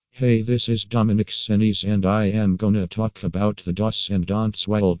Hey, this is Dominic Senes and I am gonna talk about the do's and don'ts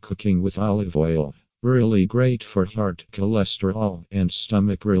while cooking with olive oil. Really great for heart, cholesterol, and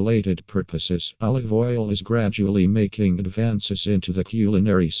stomach related purposes. Olive oil is gradually making advances into the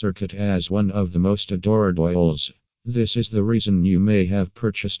culinary circuit as one of the most adored oils. This is the reason you may have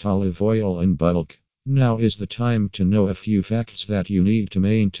purchased olive oil in bulk. Now is the time to know a few facts that you need to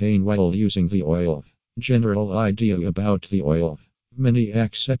maintain while using the oil. General idea about the oil. Many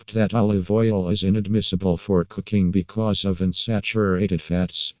accept that olive oil is inadmissible for cooking because of unsaturated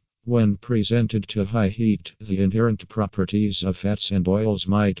fats. When presented to high heat, the inherent properties of fats and oils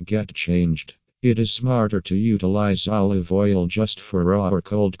might get changed. It is smarter to utilize olive oil just for raw or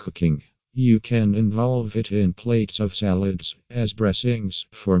cold cooking. You can involve it in plates of salads, as dressings,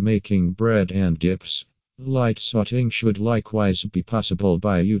 for making bread and dips. Light sauteing should likewise be possible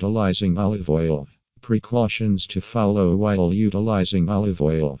by utilizing olive oil. Precautions to follow while utilizing olive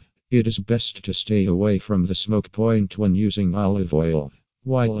oil. It is best to stay away from the smoke point when using olive oil.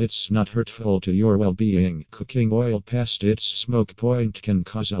 While it's not hurtful to your well-being, cooking oil past its smoke point can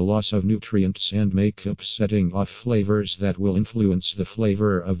cause a loss of nutrients and make upsetting off flavors that will influence the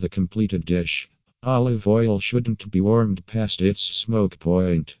flavor of the completed dish. Olive oil shouldn't be warmed past its smoke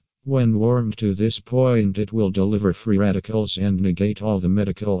point. When warmed to this point, it will deliver free radicals and negate all the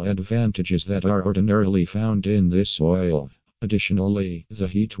medical advantages that are ordinarily found in this oil. Additionally, the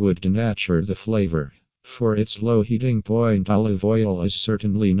heat would denature the flavor. For its low heating point, olive oil is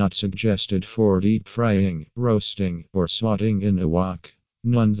certainly not suggested for deep frying, roasting, or sauteing in a wok.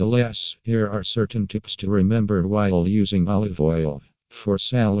 Nonetheless, here are certain tips to remember while using olive oil. For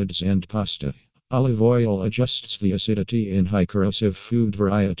salads and pasta, olive oil adjusts the acidity in high corrosive food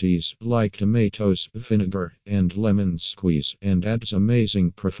varieties like tomatoes, vinegar, and lemon squeeze, and adds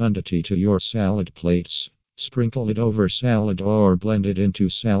amazing profundity to your salad plates. Sprinkle it over salad or blend it into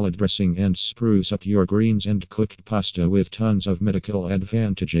salad dressing and spruce up your greens and cooked pasta with tons of medical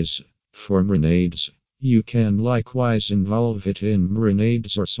advantages. For marinades, you can likewise involve it in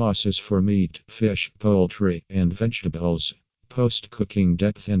marinades or sauces for meat, fish, poultry, and vegetables. Post-cooking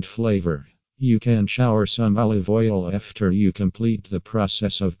depth and flavor. You can shower some olive oil after you complete the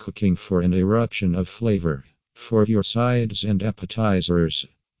process of cooking for an eruption of flavor. For your sides and appetizers,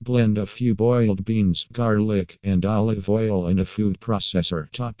 blend a few boiled beans, garlic, and olive oil in a food processor.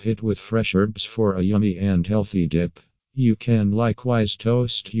 Top it with fresh herbs for a yummy and healthy dip. You can likewise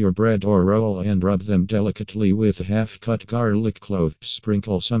toast your bread or roll and rub them delicately with a half-cut garlic clove.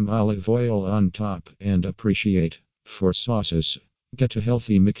 Sprinkle some olive oil on top and appreciate. For sauces, get a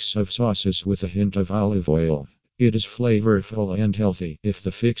healthy mix of sauces with a hint of olive oil. It is flavorful and healthy. If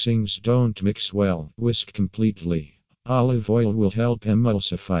the fixings don't mix well, whisk completely. Olive oil will help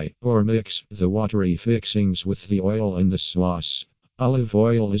emulsify or mix the watery fixings with the oil in the sauce. Olive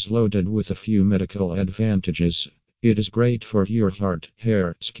oil is loaded with a few medical advantages. It is great for your heart,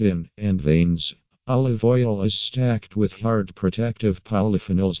 hair, skin, and veins. Olive oil is stacked with hard protective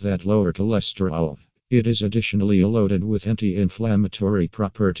polyphenols that lower cholesterol. It is additionally loaded with anti-inflammatory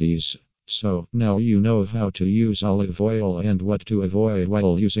properties. So, now you know how to use olive oil and what to avoid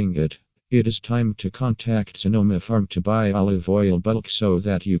while using it. It is time to contact Sonoma Farm to buy olive oil bulk so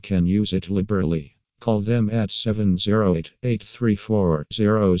that you can use it liberally. Call them at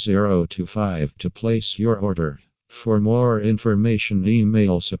 708-834-0025 to place your order. For more information,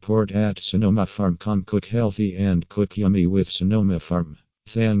 email support@sonomafarm.com. Cook healthy and cook yummy with Sonoma Farm.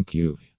 Thank you.